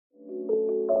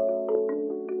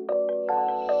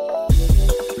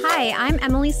Hi, I'm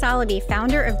Emily Soloby,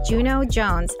 founder of Juno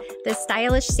Jones, the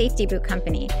stylish safety boot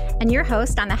company, and your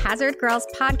host on the Hazard Girls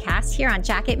podcast here on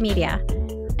Jacket Media.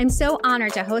 I'm so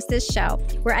honored to host this show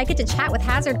where I get to chat with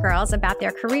Hazard Girls about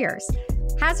their careers.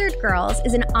 Hazard Girls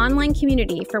is an online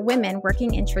community for women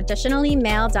working in traditionally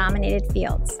male-dominated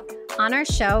fields. On our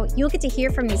show, you'll get to hear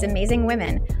from these amazing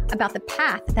women about the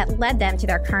path that led them to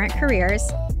their current careers,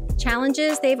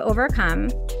 challenges they've overcome,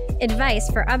 advice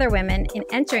for other women in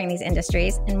entering these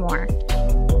industries, and more.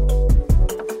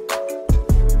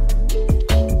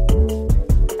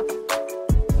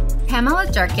 Pamela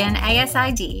Durkin,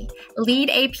 ASID,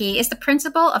 lead AP, is the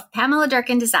principal of Pamela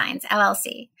Durkin Designs,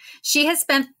 LLC. She has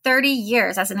spent 30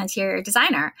 years as an interior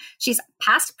designer. She's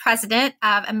past president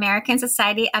of American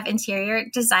Society of Interior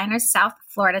Designers South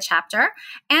Florida chapter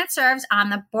and serves on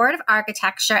the Board of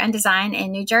Architecture and Design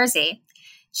in New Jersey.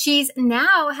 She's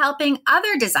now helping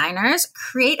other designers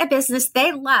create a business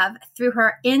they love through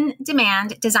her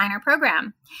in-demand designer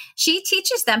program. She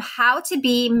teaches them how to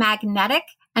be magnetic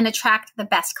and attract the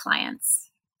best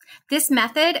clients. This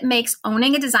method makes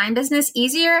owning a design business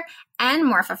easier and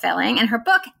more fulfilling. And her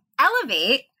book,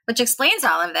 Elevate, which explains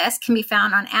all of this, can be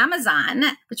found on Amazon,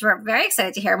 which we're very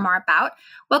excited to hear more about.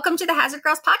 Welcome to the Hazard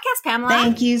Girls podcast, Pamela.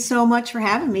 Thank you so much for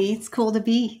having me. It's cool to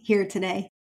be here today.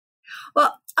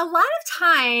 Well, a lot of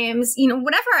times,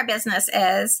 whatever our business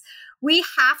is, we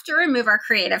have to remove our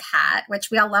creative hat, which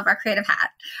we all love our creative hat,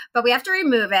 but we have to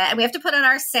remove it and we have to put on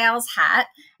our sales hat.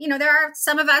 There are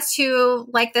some of us who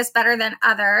like this better than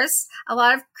others. A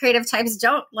lot of creative types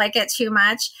don't like it too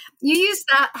much. You use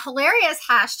that hilarious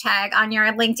hashtag on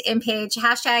your LinkedIn page,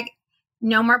 hashtag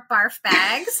no more barf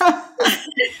bags.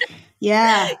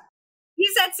 Yeah.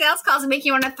 You said sales calls make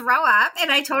you want to throw up.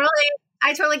 And I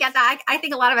totally get that. I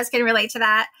think a lot of us can relate to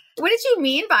that. What did you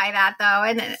mean by that, though?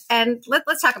 And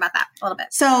let's talk about that a little bit.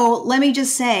 So let me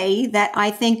just say that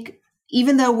I think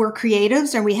even though we're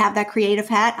creatives and we have that creative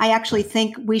hat, I actually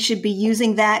think we should be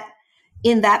using that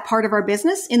in that part of our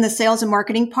business, in the sales and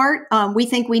marketing part. We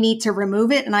think we need to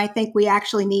remove it. And I think we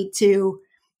actually need to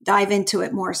dive into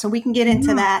it more. So we can get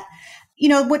into that.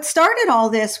 What started all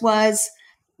this was,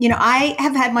 I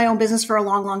have had my own business for a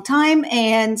long, long time,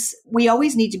 and we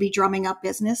always need to be drumming up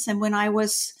business. And when I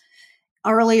was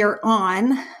earlier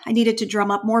on, I needed to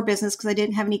drum up more business because I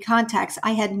didn't have any contacts.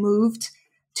 I had moved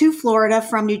to Florida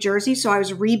from New Jersey, so I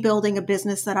was rebuilding a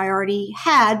business that I already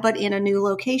had, but in a new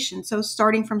location. So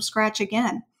starting from scratch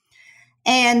again.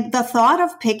 And the thought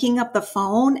of picking up the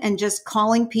phone and just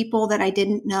calling people that I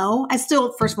didn't know, I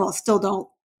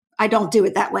don't do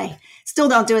it that way. Still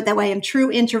don't do it that way. I'm a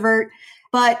true introvert.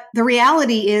 But the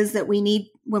reality is that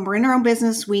when we're in our own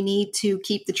business, we need to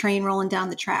keep the train rolling down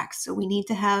the tracks. So we need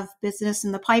to have business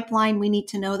in the pipeline. We need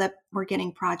to know that we're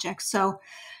getting projects. So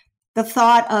the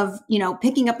thought of,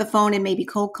 picking up the phone and maybe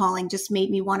cold calling just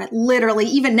made me want to literally,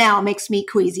 even now, makes me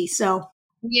queasy. So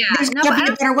there's got to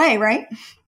be a better way, right?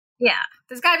 Yeah,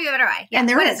 there's got to be a better way. Yeah. And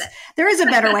there is a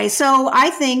better way. So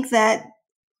I think that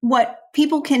what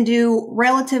people can do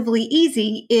relatively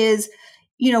easy is,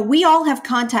 we all have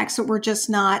contacts that we're just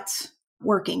not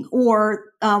working,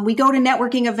 or we go to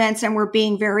networking events and we're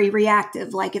being very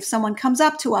reactive. Like if someone comes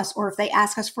up to us or if they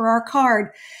ask us for our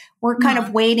card, we're kind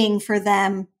of waiting for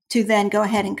them to then go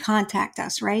ahead and contact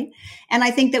us, right? And I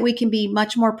think that we can be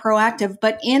much more proactive,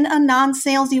 but in a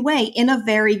non-salesy way, in a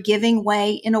very giving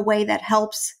way, in a way that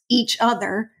helps each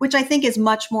other, which I think is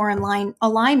much more in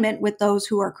alignment with those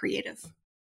who are creative.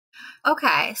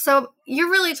 Okay. So you're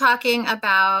really talking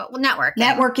about networking.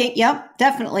 Networking. Yep,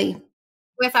 definitely.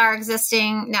 With our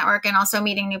existing network and also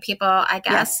meeting new people, I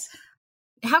guess.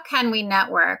 Yes. How can we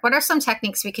network? What are some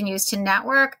techniques we can use to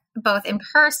network both in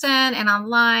person and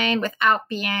online without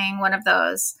being one of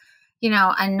those,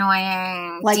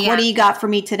 annoying Like, DM. What do you got for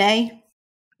me today?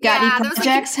 Got any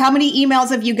projects? How many emails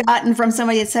have you gotten from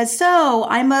somebody that says, so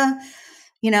I'm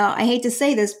I hate to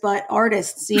say this, but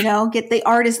artists, get the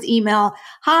artist email.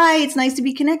 Hi, it's nice to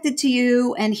be connected to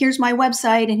you. And here's my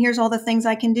website and here's all the things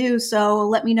I can do. So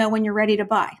let me know when you're ready to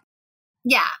buy.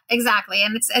 Yeah, exactly.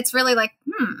 And it's really like,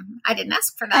 I didn't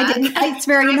ask for that. It's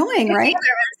very annoying, right?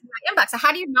 Inbox. So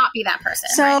how do you not be that person?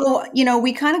 So,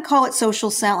 we kind of call it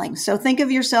social selling. So think of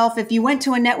yourself, if you went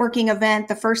to a networking event,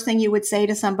 the first thing you would say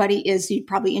to somebody is you'd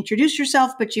probably introduce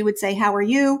yourself, but you would say, how are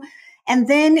you? And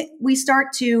then we start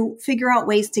to figure out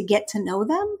ways to get to know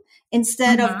them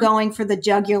instead of going for the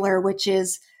jugular, which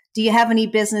is, do you have any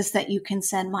business that you can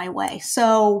send my way?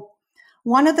 So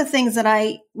one of the things that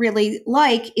I really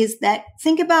like is that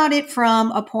think about it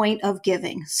from a point of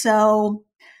giving. So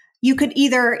you could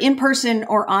either in person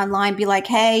or online be like,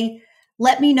 hey,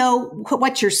 let me know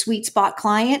what's your sweet spot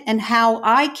client and how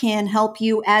I can help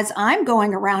you as I'm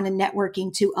going around and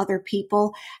networking to other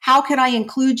people. How could I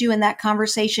include you in that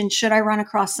conversation? Should I run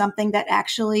across something that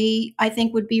actually I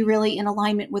think would be really in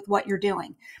alignment with what you're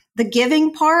doing? The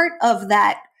giving part of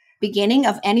that beginning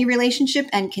of any relationship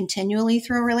and continually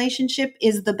through a relationship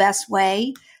is the best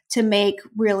way to make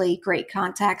really great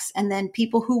contacts. And then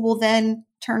people who will then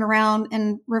turn around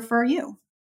and refer you.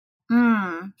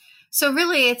 So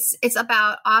really it's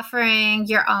about offering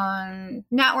your own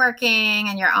networking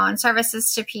and your own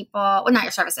services to people. Well, not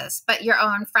your services, but your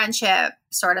own friendship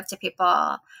sort of to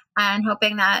people, and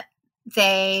hoping that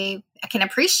they can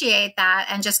appreciate that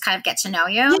and just kind of get to know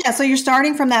you. Yeah. So you're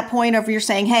starting from that point of you're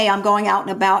saying, hey, I'm going out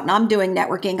and about and I'm doing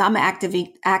networking. I'm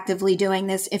actively doing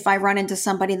this. If I run into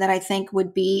somebody that I think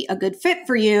would be a good fit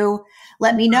for you,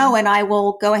 let me know and I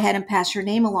will go ahead and pass your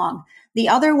name along. The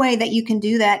other way that you can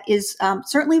do that is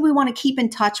certainly we want to keep in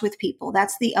touch with people.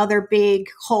 That's the other big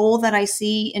hole that I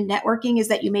see in networking is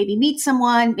that you maybe meet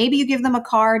someone, maybe you give them a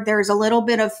card. There's a little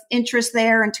bit of interest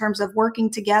there in terms of working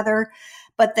together,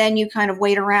 but then you kind of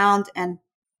wait around and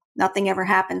nothing ever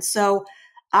happens. So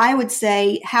I would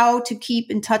say how to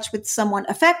keep in touch with someone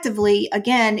effectively,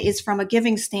 again, is from a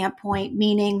giving standpoint,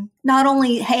 meaning not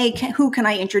only, hey, who can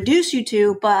I introduce you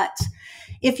to, but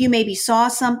if you maybe saw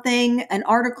something, an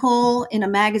article in a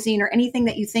magazine or anything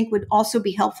that you think would also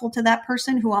be helpful to that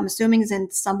person who I'm assuming is in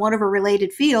somewhat of a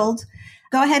related field,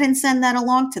 go ahead and send that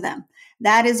along to them.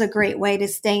 That is a great way to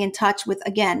stay in touch with,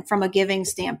 again, from a giving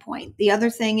standpoint. The other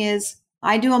thing is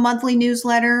I do a monthly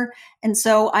newsletter. And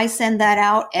so I send that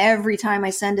out every time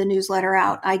I send a newsletter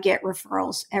out. I get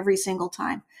referrals every single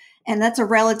time. And that's a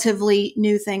relatively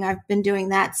new thing. I've been doing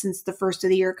that since the first of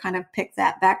the year, kind of picked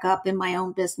that back up in my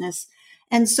own business.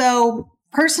 And so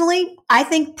personally, I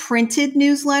think printed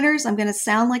newsletters, I'm going to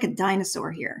sound like a dinosaur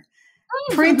here.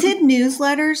 Printed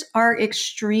newsletters are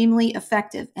extremely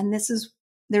effective. And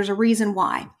there's a reason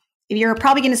why. You're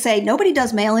probably going to say, nobody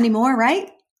does mail anymore,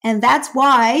 right? And that's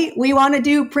why we want to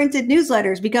do printed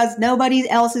newsletters because nobody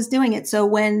else is doing it. So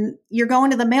when you're going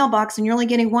to the mailbox and you're only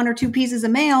getting 1 or 2 pieces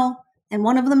of mail and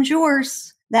one of them's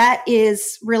yours, that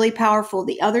is really powerful.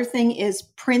 The other thing is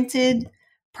printed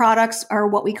products are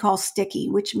what we call sticky,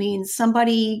 which means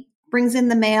somebody brings in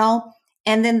the mail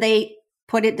and then they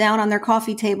put it down on their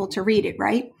coffee table to read it,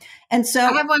 right? And so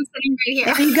I have one sitting right here.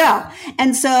 There you go.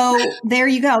 And so there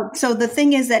you go. So the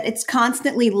thing is that it's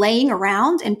constantly laying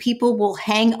around and people will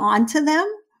hang on to them.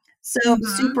 So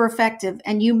super effective.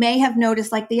 And you may have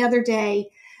noticed, like the other day,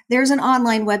 there's an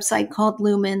online website called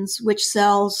Lumens, which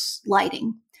sells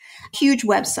lighting. Huge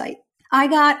website. I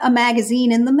got a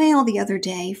magazine in the mail the other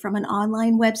day from an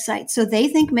online website. So they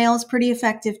think mail is pretty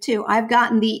effective too. I've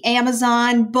gotten the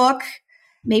Amazon book.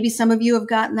 Maybe some of you have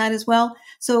gotten that as well.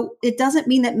 So it doesn't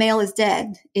mean that mail is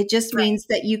dead. It just means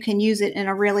that you can use it in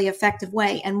a really effective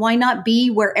way. And why not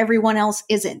be where everyone else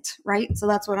isn't, right? So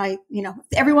that's what if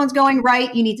everyone's going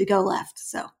right, you need to go left.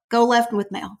 So go left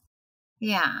with mail.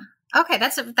 Yeah. Okay.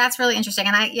 That's really interesting.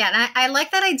 And I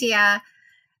like that idea.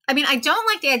 I mean, I don't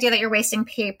like the idea that you're wasting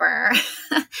paper.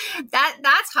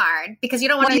 That's hard because you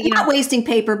don't want to. You're not wasting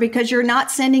paper because you're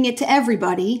not sending it to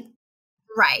everybody.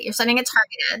 Right. You're sending it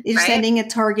targeted. You're sending a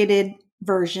targeted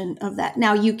version of that.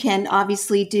 Now you can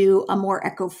obviously do a more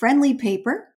eco-friendly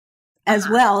paper as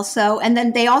well. So, and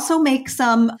then they also make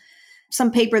some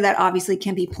paper that obviously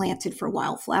can be planted for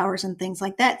wildflowers and things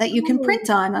like that you can print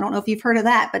on. I don't know if you've heard of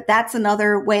that, but that's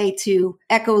another way to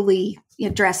ecoli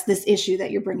address this issue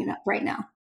that you're bringing up right now.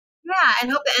 Yeah,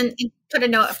 and put a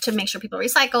note to make sure people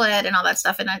recycle it and all that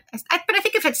stuff. But I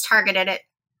think if it's targeted,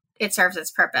 it serves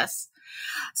its purpose.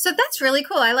 So that's really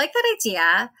cool. I like that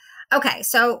idea. Okay,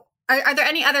 so are there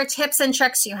any other tips and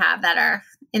tricks you have that are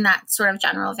in that sort of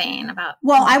general vein about?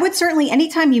 Well, I would certainly,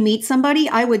 anytime you meet somebody,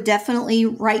 I would definitely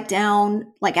write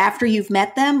down, like after you've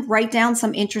met them, write down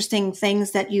some interesting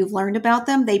things that you've learned about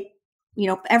them.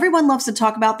 Everyone loves to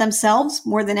talk about themselves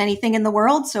more than anything in the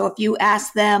world. So if you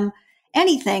ask them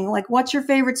anything like, what's your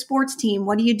favorite sports team?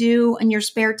 What do you do in your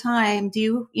spare time?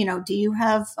 Do you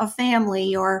have a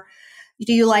family, or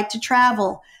do you like to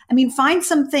travel? I mean, find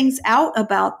some things out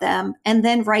about them and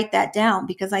then write that down,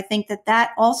 because I think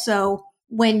that also,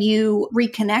 when you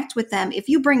reconnect with them, if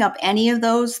you bring up any of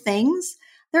those things,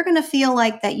 they're going to feel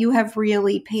like that you have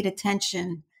really paid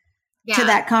attention to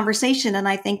that conversation. And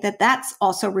I think that that's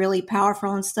also really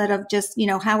powerful, instead of just,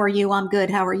 how are you? I'm good.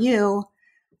 How are you?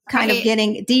 Kind of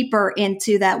getting deeper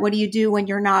into that. What do you do when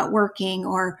you're not working,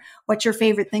 or what's your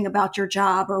favorite thing about your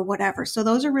job, or whatever. So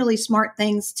those are really smart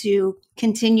things to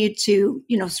continue to,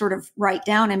 sort of write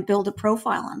down and build a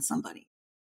profile on somebody.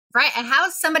 Right. And how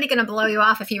is somebody going to blow you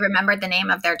off if you remembered the name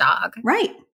of their dog?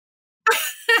 Right.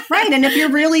 Right. And if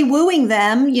you're really wooing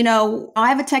them, I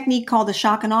have a technique called the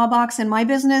shock and awe box in my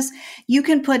business. You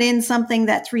can put in something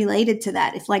that's related to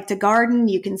that. If like to garden,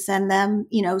 you can send them,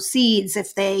 seeds.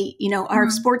 If they, are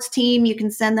a sports team, you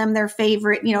can send them their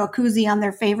favorite, a koozie on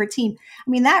their favorite team. I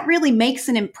mean, that really makes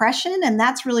an impression. And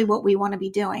that's really what we want to be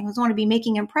doing. We want to be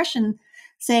making an impression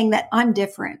saying that I'm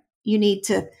different. You need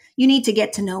to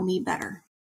get to know me better.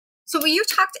 So you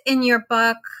talked in your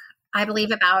book, I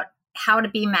believe, about how to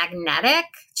be magnetic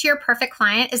to your perfect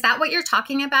client. Is that what you're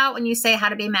talking about when you say how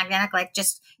to be magnetic? Like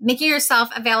just making yourself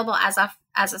available as a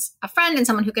friend and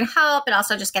someone who can help, and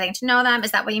also just getting to know them.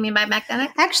 Is that what you mean by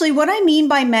magnetic? Actually, what I mean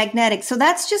by magnetic, so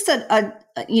that's just an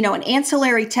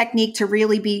ancillary technique to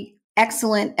really be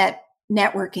excellent at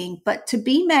networking. But to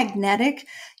be magnetic,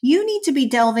 you need to be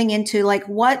delving into like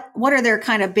what are their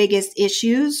kind of biggest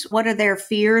issues? What are their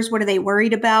fears? What are they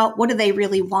worried about? What do they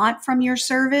really want from your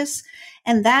service?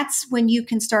 And that's when you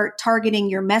can start targeting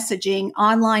your messaging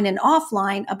online and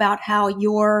offline about how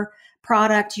your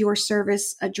product, your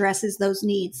service addresses those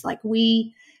needs. Like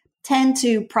we tend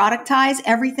to productize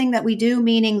everything that we do,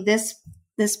 meaning this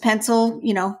pencil,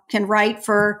 can write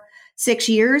for 6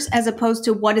 years, as opposed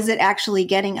to what is it actually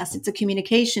getting us? It's a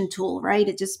communication tool, right?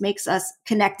 It just makes us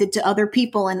connected to other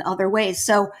people in other ways.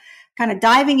 So kind of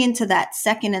diving into that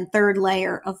second and third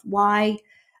layer of why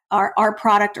our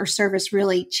product or service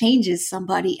really changes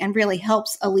somebody and really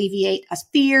helps alleviate a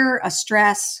fear, a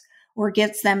stress, or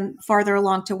gets them farther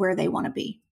along to where they want to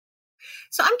be.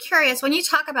 So I'm curious, when you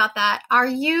talk about that,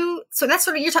 so that's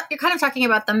sort of, you're kind of talking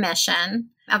about the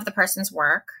mission of the person's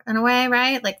work in a way,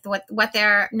 right? Like what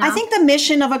they're... No? I think the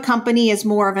mission of a company is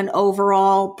more of an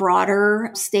overall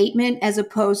broader statement as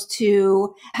opposed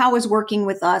to how is working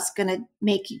with us going to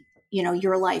make,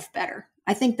 your life better.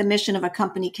 I think the mission of a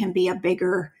company can be a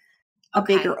bigger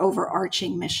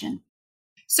overarching mission.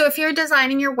 So if you're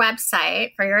designing your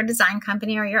website for your design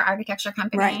company or your architecture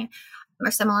company, right,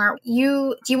 or similar,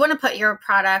 do you want to put your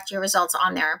product, your results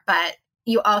on there, but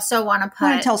you also want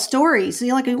to tell stories. So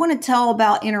you want to tell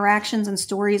about interactions and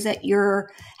stories that you're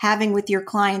having with your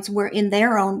clients, where in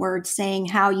their own words saying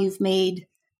how you've made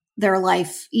their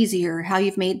life easier, how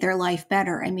you've made their life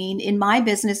better. I mean, in my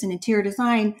business in interior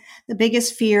design, the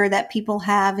biggest fear that people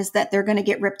have is that they're going to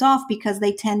get ripped off because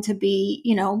they tend to be,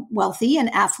 wealthy and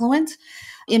affluent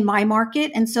in my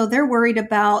market. And so they're worried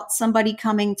about somebody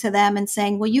coming to them and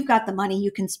saying, well, you've got the money,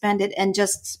 you can spend it, and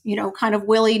just, kind of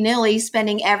willy-nilly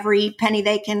spending every penny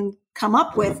they can come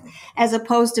up with, as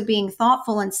opposed to being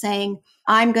thoughtful and saying,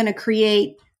 I'm going to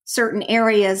create certain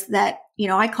areas that,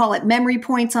 I call it memory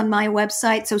points on my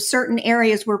website. So certain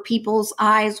areas where people's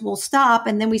eyes will stop,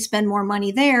 and then we spend more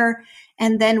money there.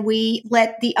 And then we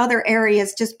let the other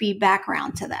areas just be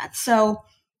background to that. So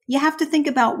you have to think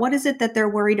about what is it that they're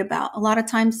worried about. A lot of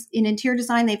times in interior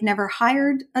design, they've never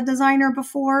hired a designer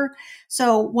before.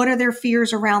 So what are their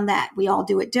fears around that? We all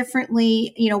do it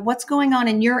differently. What's going on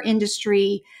in your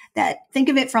industry? That think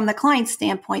of it from the client's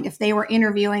standpoint. If they were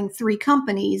interviewing 3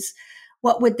 companies,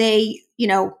 what would they,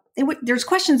 there's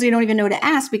questions they don't even know to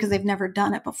ask because they've never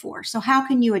done it before. So how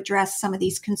can you address some of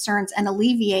these concerns and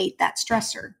alleviate that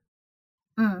stressor?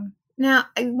 Now,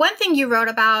 one thing you wrote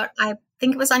about, I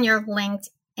think it was on your LinkedIn,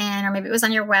 or maybe it was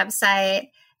on your website,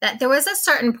 that there was a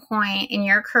certain point in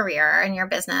your career and your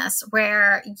business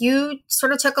where you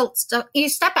sort of you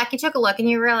stepped back, you took a look, and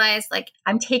you realized, like,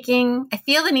 I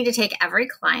feel the need to take every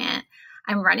client.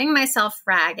 I'm running myself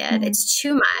ragged. Mm-hmm. It's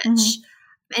too much. Mm-hmm.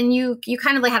 And you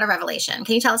kind of had a revelation.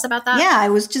 Can you tell us about that? Yeah, I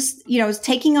was just, I was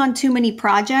taking on too many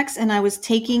projects, and I was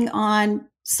taking on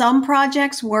some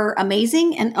projects were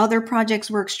amazing and other projects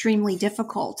were extremely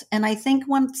difficult. And I think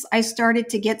once I started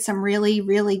to get some really,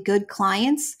 really good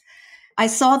clients, I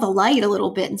saw the light a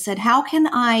little bit and said, how can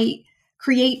I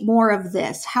create more of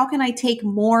this? How can I take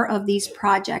more of these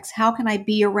projects? How can I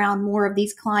be around more of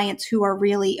these clients who are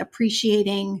really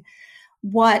appreciating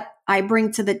what I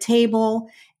bring to the table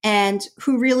and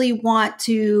who really want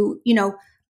to,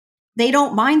 they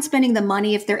don't mind spending the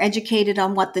money if they're educated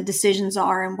on what the decisions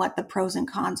are and what the pros and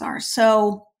cons are.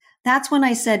 So that's when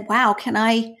I said, wow,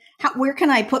 where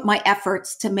can I put my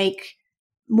efforts to make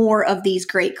more of these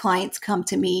great clients come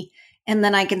to me? And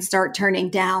then I can start turning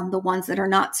down the ones that are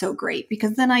not so great,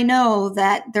 because then I know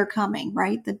that they're coming,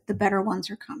 right? The better ones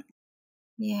are coming.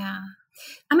 Yeah.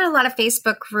 I'm in a lot of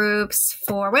Facebook groups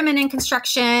for women in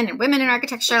construction and women in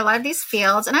architecture, a lot of these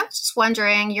fields. And I was just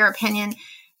wondering your opinion.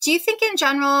 Do you think in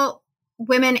general,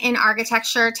 women in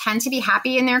architecture tend to be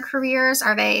happy in their careers?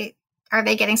 Are they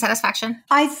getting satisfaction?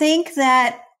 I think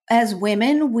that as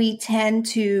women, we tend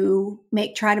to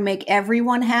try to make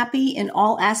everyone happy in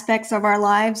all aspects of our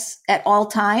lives at all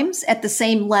times at the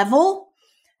same level,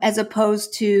 as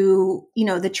opposed to,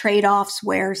 the trade-offs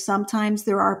where sometimes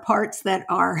there are parts that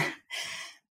are,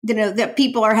 that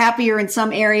people are happier in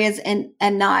some areas and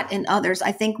not in others.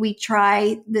 I think we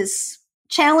try this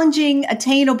challenging,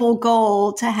 attainable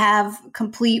goal to have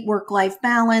complete work-life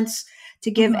balance,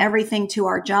 to give everything to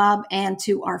our job and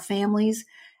to our families.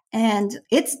 And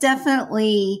it's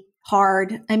definitely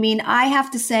hard. I mean, I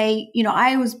have to say,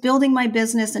 I was building my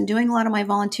business and doing a lot of my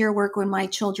volunteer work when my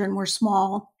children were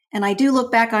small. And I do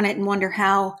look back on it and wonder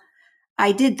how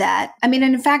I did that. I mean,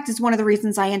 and in fact, it's one of the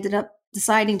reasons I ended up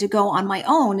deciding to go on my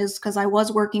own, is because I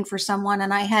was working for someone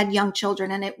and I had young children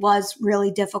and it was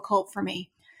really difficult for me.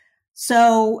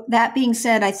 So that being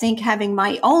said, I think having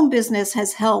my own business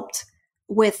has helped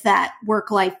with that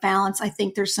work-life balance. I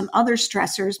think there's some other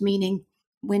stressors, meaning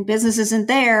when business isn't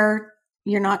there,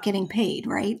 you're not getting paid,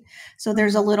 right? So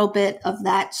there's a little bit of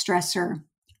that stressor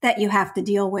that you have to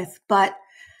deal with. But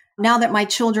now that my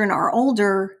children are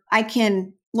older, I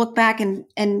can look back and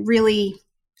really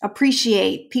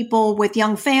appreciate people with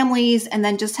young families, and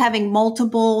then just having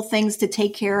multiple things to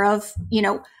take care of,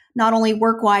 not only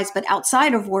work-wise, but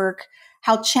outside of work,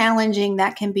 how challenging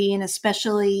that can be. And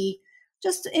especially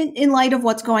just in light of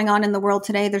what's going on in the world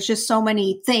today, there's just so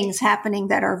many things happening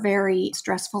that are very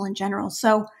stressful in general.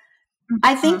 So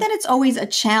I think that it's always a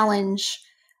challenge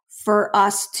for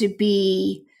us to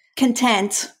be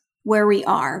content where we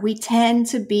are. We tend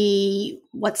to be,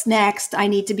 what's next? I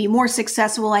need to be more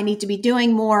successful. I need to be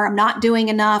doing more. I'm not doing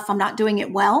enough. I'm not doing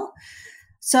it well.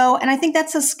 So, and I think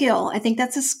that's a skill. I think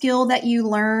that's a skill that you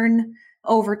learn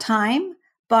over time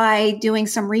by doing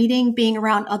some reading, being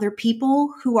around other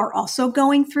people who are also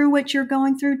going through what you're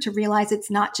going through, to realize it's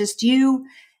not just you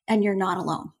and you're not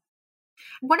alone.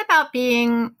 What about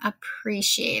being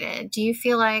appreciated? Do you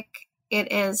feel like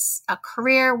it is a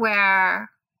career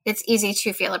where it's easy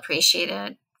to feel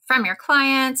appreciated from your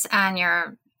clients and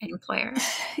your employers?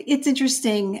 It's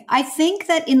interesting. I think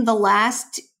that in the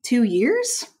last 2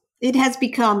 years, it has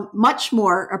become much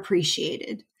more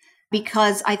appreciated,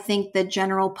 because I think the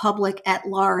general public at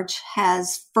large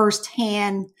has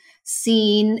firsthand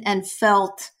seen and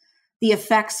felt the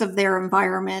effects of their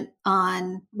environment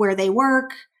on where they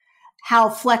work, how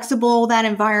flexible that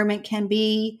environment can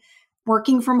be,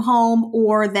 working from home,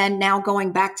 or then now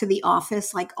going back to the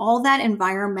office. Like, all that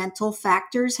environmental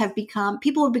factors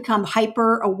people have become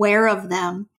hyper aware of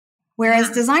them.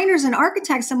 Whereas designers and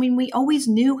architects, I mean, we always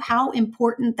knew how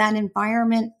important that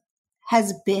environment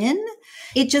has been.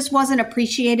 It just wasn't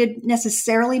appreciated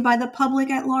necessarily by the public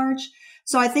at large.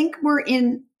 So I think we're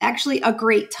in actually a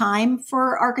great time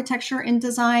for architecture and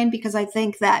design, because I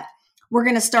think that we're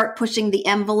going to start pushing the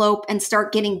envelope and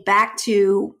start getting back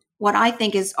to what I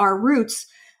think is our roots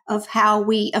of how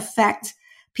we affect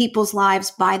people's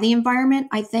lives by the environment.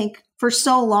 I think for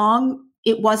so long,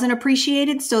 it wasn't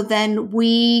appreciated. So then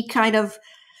we kind of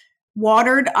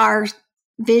watered our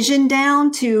vision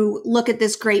down to look at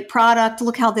this great product,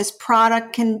 look how this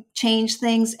product can change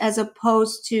things, as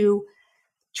opposed to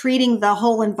treating the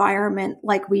whole environment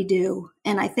like we do.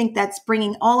 And I think that's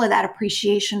bringing all of that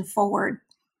appreciation forward.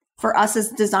 For us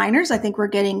as designers, I think we're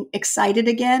getting excited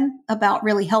again about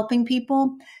really helping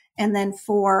people, and then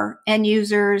for end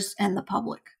users and the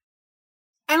public.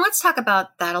 And let's talk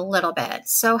about that a little bit.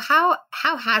 So how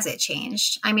has it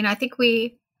changed? I mean, I think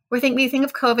we think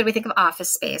of COVID, we think of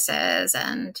office spaces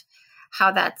and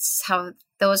how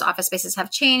those office spaces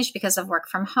have changed because of work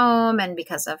from home and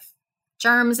because of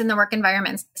germs in the work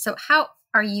environments. So how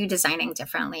are you designing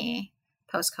differently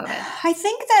post-COVID? I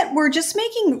think that we're just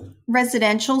making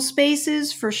residential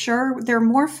spaces, for sure, they're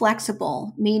more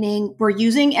flexible, meaning we're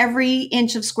using every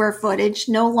inch of square footage.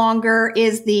 No longer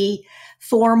is the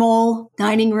formal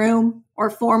dining room or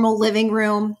formal living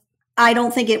room. I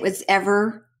don't think it was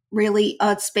ever really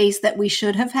a space that we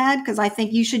should have had, because I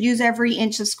think you should use every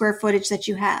inch of square footage that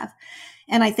you have.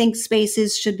 And I think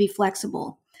spaces should be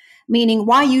flexible, meaning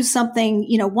why use something,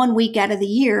 1 week out of the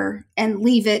year and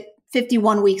leave it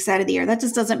 51 weeks out of the year? That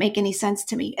just doesn't make any sense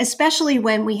to me, especially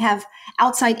when we have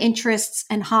outside interests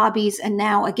and hobbies. And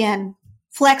now again,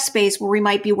 flex space where we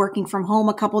might be working from home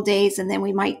a couple days and then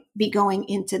we might be going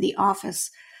into the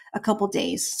office a couple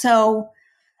days. So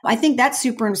I think that's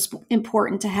super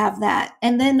important to have that.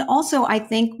 And then also I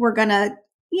think we're going to,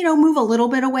 move a little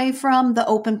bit away from the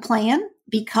open plan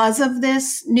because of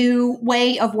this new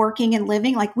way of working and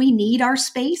living. Like, we need our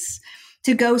space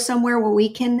to go somewhere where we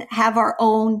can have our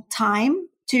own time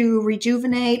to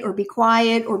rejuvenate or be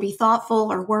quiet or be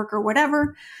thoughtful or work or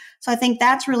whatever. So I think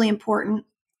that's really important.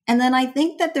 And then I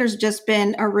think that there's just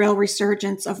been a real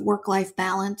resurgence of work-life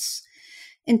balance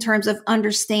in terms of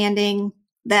understanding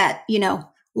that,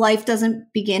 life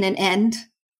doesn't begin and end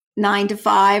 9 to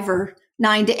 5 or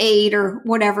 9 to 8 or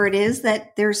whatever it is,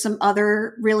 that there's some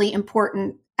other really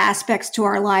important aspects to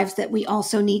our lives that we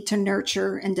also need to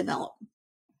nurture and develop.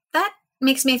 That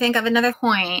makes me think of another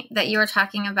point that you were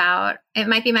talking about. It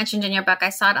might be mentioned in your book. I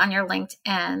saw it on your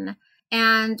LinkedIn.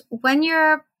 And when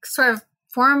you're sort of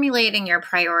formulating your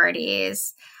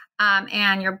priorities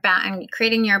and you're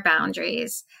creating your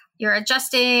boundaries, you're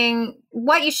adjusting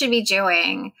what you should be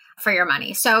doing for your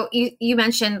money. So you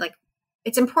mentioned like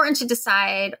it's important to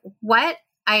decide what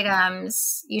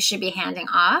items you should be handing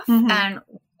off and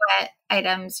what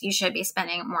items you should be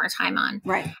spending more time on.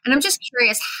 Right. And I'm just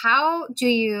curious, how do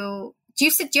you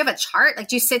have a chart? Like,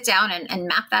 do you sit down and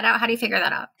map that out? How do you figure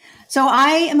that out? So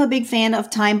I am a big fan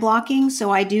of time blocking. So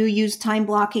I do use time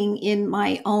blocking in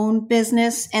my own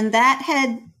business. And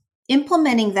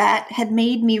implementing that had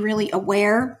made me really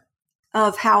aware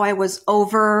of how I was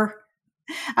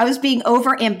being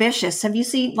over ambitious. Have you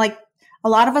seen, like, a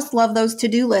lot of us love those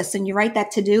to-do lists, and you write that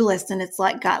to-do list and it's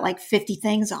got like 50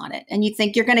 things on it. And you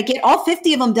think you're going to get all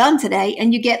 50 of them done today,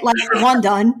 and you get like one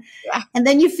done. Yeah. And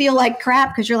then you feel like crap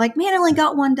because you're like, man, I only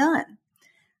got one done.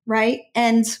 Right.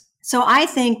 And so I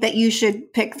think that you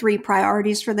should pick 3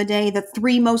 priorities for the day, the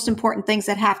 3 most important things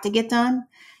that have to get done.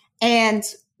 And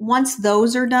once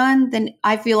those are done, then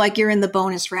I feel like you're in the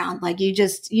bonus round. Like you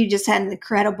just had an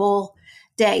incredible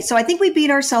day. So I think we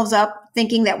beat ourselves up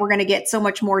thinking that we're going to get so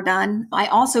much more done. I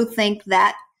also think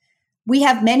that we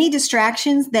have many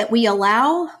distractions that we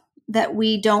allow that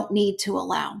we don't need to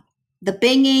allow. The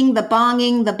binging, the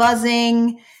bonging, the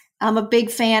buzzing. I'm a big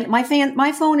fan. My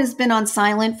phone has been on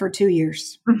silent for 2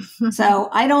 years. So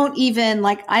I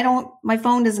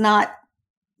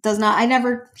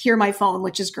never hear my phone,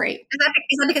 which is great. Is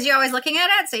that because you're always looking at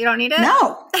it, so you don't need it?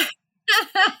 No.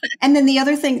 And then the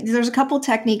other thing, there's a couple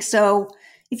techniques. So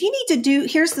if you need to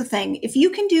here's the thing, if you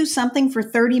can do something for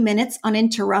 30 minutes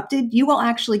uninterrupted, you will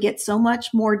actually get so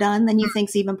much more done than you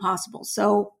think's even possible.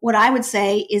 So what I would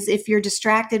say is if you're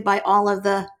distracted by all of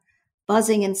the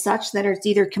buzzing and such, that it's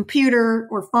either computer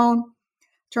or phone,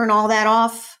 turn all that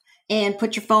off and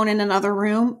put your phone in another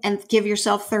room and give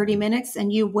yourself 30 minutes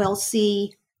and you will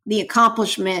see the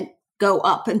accomplishment go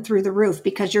up and through the roof,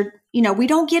 because we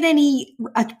don't get any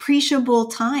appreciable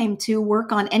time to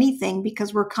work on anything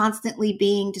because we're constantly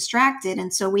being distracted.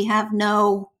 And so we have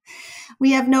no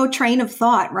train of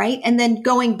thought, right? And then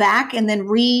going back and then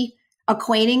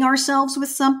reacquainting ourselves with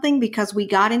something because we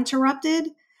got interrupted.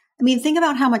 I mean, think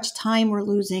about how much time we're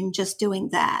losing just doing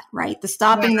that, right? The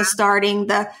stopping, the starting,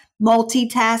 the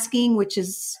multitasking, which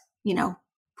is,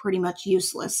 pretty much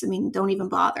useless. I mean, don't even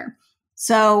bother.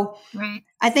 So right.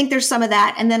 I think there's some of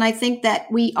that. And then I think that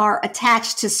we are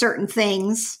attached to certain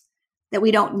things that we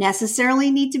don't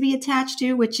necessarily need to be attached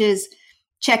to, which is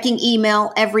checking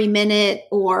email every minute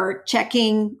or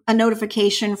checking a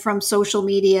notification from social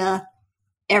media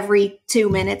every 2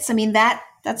 minutes. I mean, that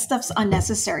stuff's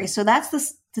unnecessary. So that's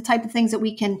the type of things that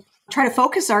we can try to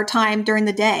focus our time during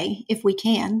the day if we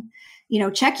can.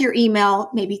 Check your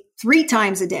email maybe 3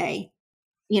 times a day.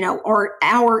 Or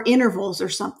hour intervals or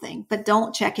something, but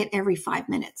don't check it every 5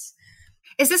 minutes.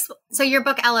 So your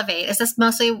book, Elevate, is this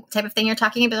mostly the type of thing you're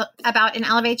talking about in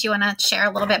Elevate? Do you want to share a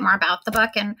little bit more about the book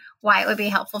and why it would be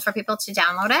helpful for people to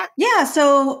download it? Yeah.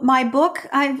 So my book,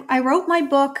 I wrote my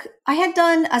book. I had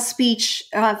done a speech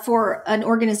for an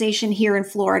organization here in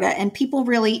Florida, and people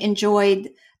really enjoyed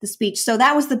the speech. So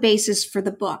that was the basis for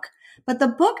the book. But the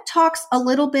book talks a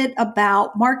little bit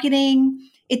about marketing.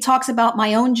 It talks about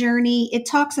my own journey. It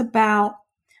talks about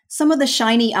some of the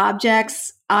shiny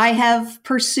objects I have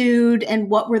pursued and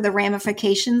what were the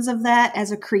ramifications of that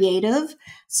as a creative.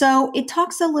 So it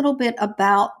talks a little bit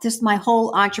about just my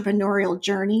whole entrepreneurial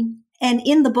journey. And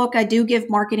in the book, I do give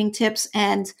marketing tips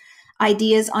and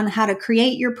ideas on how to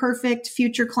create your perfect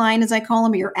future client, as I call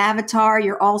them, your avatar,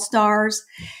 your all-stars,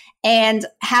 and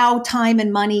how time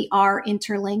and money are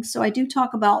interlinked. So I do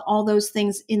talk about all those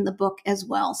things in the book as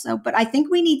well. But I think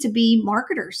we need to be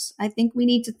marketers. I think we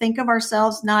need to think of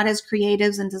ourselves not as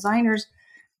creatives and designers,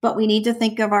 but we need to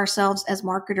think of ourselves as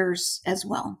marketers as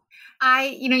well.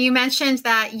 You mentioned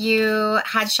that you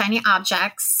had shiny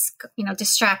objects,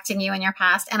 distracting you in your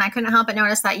past. And I couldn't help but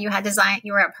notice that you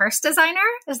were a purse designer.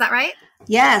 Is that right?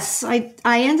 Yes. I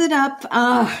ended up,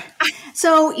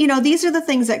 these are the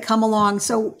things that come along.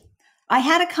 So I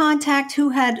had a contact who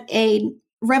had a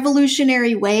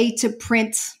revolutionary way to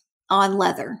print on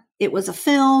leather. It was a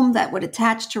film that would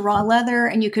attach to raw leather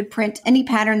and you could print any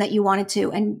pattern that you wanted to.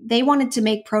 And they wanted to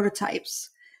make prototypes.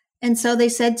 And so they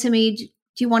said to me,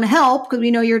 do you want to help? Because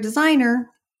we know you're a designer.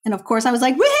 And of course I was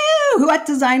like, woohoo! What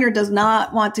designer does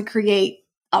not want to create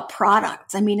a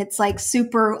product? I mean, it's like it's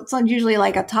usually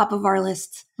like a top of our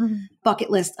list, bucket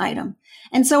list item.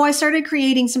 And so I started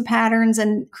creating some patterns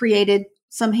and created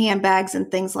some handbags and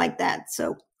things like that.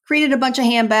 So created a bunch of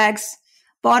handbags,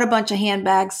 bought a bunch of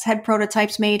handbags, had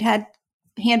prototypes made, had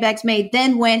handbags made,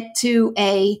 then went to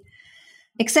a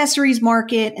accessories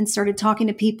market and started talking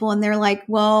to people. And they're like,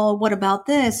 well, what about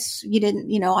this? You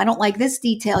didn't, I don't like this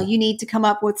detail. You need to come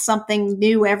up with something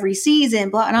new every season.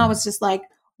 Blah. And I was just like,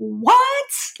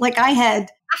 what? Like I had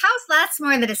a house lasts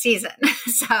more than a season.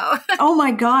 So, oh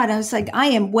my God. I was like, I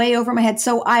am way over my head.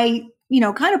 So I,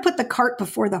 kind of put the cart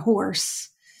before the horse.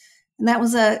 And that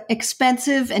was a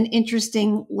expensive and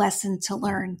interesting lesson to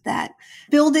learn, that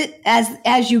build it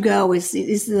as you go is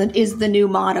the new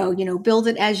motto, build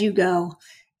it as you go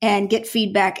and get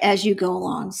feedback as you go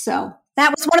along. So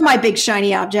that was one of my big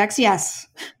shiny objects. Yes,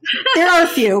 there are a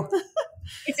few.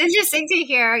 It's interesting to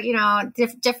hear,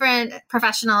 different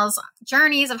professionals'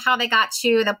 journeys of how they got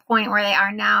to the point where they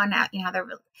are now. And, they're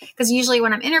really, because usually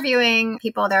when I'm interviewing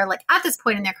people, they're like at this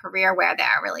point in their career where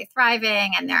they're really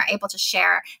thriving and they're able to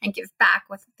share and give back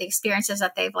with the experiences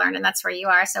that they've learned. And that's where you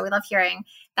are. So we love hearing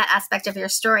that aspect of your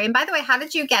story. And by the way, how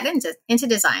did you get into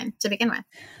design to begin with?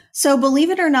 So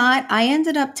believe it or not, I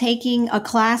ended up taking a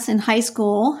class in high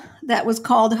school that was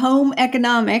called Home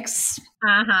Economics.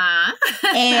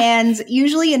 And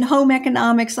usually in home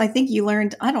economics, I think you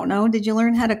learned, I don't know, did you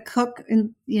learn how to cook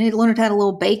and you learned how to do a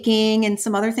little baking and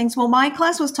some other things? Well, my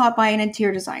class was taught by an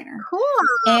interior designer. Cool.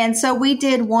 And so we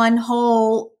did one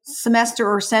whole semester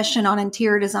or session on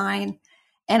interior design.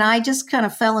 And I just kind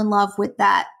of fell in love with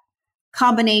that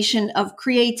combination of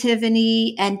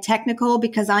creativity and technical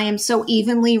because I am so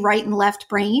evenly right and left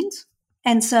brained.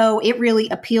 And so it really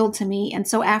appealed to me. And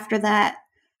so after that,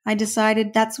 I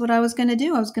decided that's what I was going to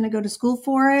do. I was going to go to school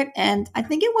for it. And I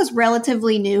think it was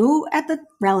relatively new.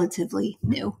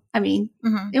 I mean,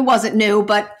 It wasn't new,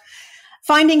 but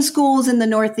finding schools in the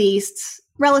Northeast,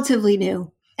 relatively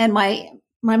new. And my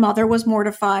mother was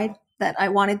mortified that I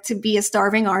wanted to be a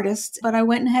starving artist, but I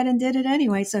went ahead and did it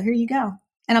anyway. So here you go.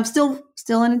 And I'm still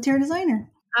an interior designer.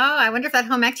 Oh, I wonder if that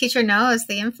home ec teacher knows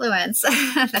the influence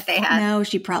that they had. No,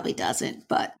 she probably doesn't,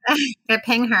 but gotta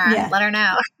ping her, let her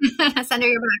know. Send her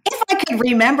your book. If I could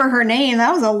remember her name,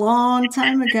 that was a long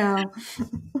time ago.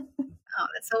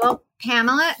 So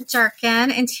Pamela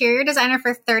Durkin, interior designer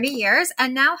for 30 years,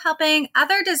 and now helping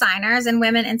other designers and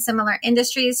women in similar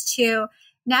industries to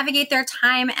navigate their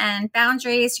time and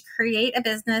boundaries to create a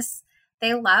business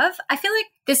they love. I feel like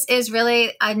this is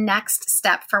really a next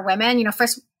step for women.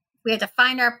 First, we had to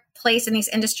find our place in these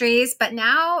industries, but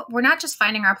now we're not just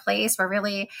finding our place. We're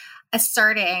really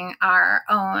asserting our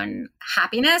own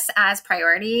happiness as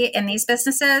priority in these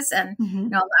businesses and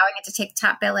allowing it to take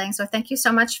top billing. So thank you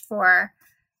so much for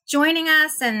joining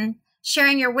us and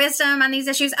sharing your wisdom on these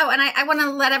issues. Oh, and I want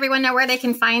to let everyone know where they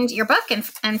can find your book and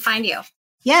find you.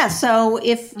 Yeah. So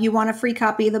if you want a free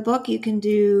copy of the book, you can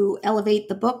do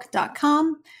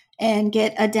elevatethebook.com and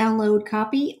get a download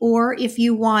copy. Or if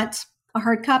you want a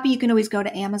hard copy, you can always go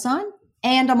to Amazon.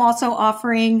 And I'm also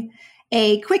offering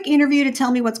a quick interview to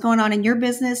tell me what's going on in your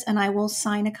business, and I will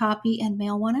sign a copy and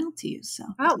mail one out to you. So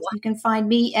you can find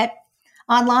me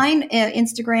online,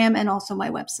 Instagram, and also my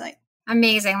website.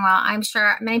 Amazing. Well, I'm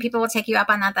sure many people will take you up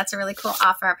on that. That's a really cool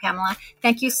offer, Pamela.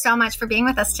 Thank you so much for being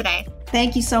with us today.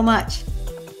 Thank you so much.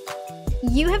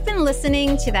 You have been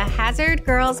listening to the Hazard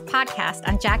Girls podcast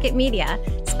on Jacket Media,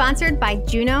 sponsored by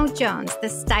Juno Jones, the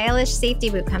stylish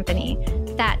safety boot company.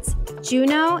 That's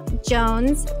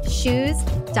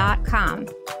JunoJonesShoes.com.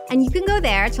 And you can go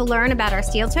there to learn about our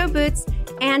steel toe boots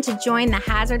and to join the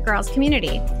Hazard Girls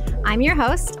community. I'm your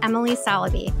host, Emily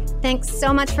Soloby. Thanks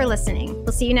so much for listening.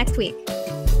 We'll see you next week.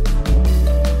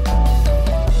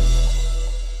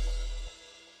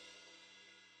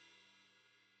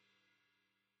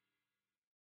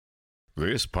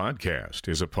 This podcast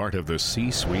is a part of the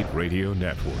C-Suite Radio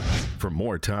Network. For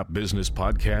more top business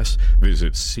podcasts,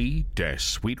 visit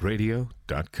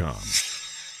c-suiteradio.com.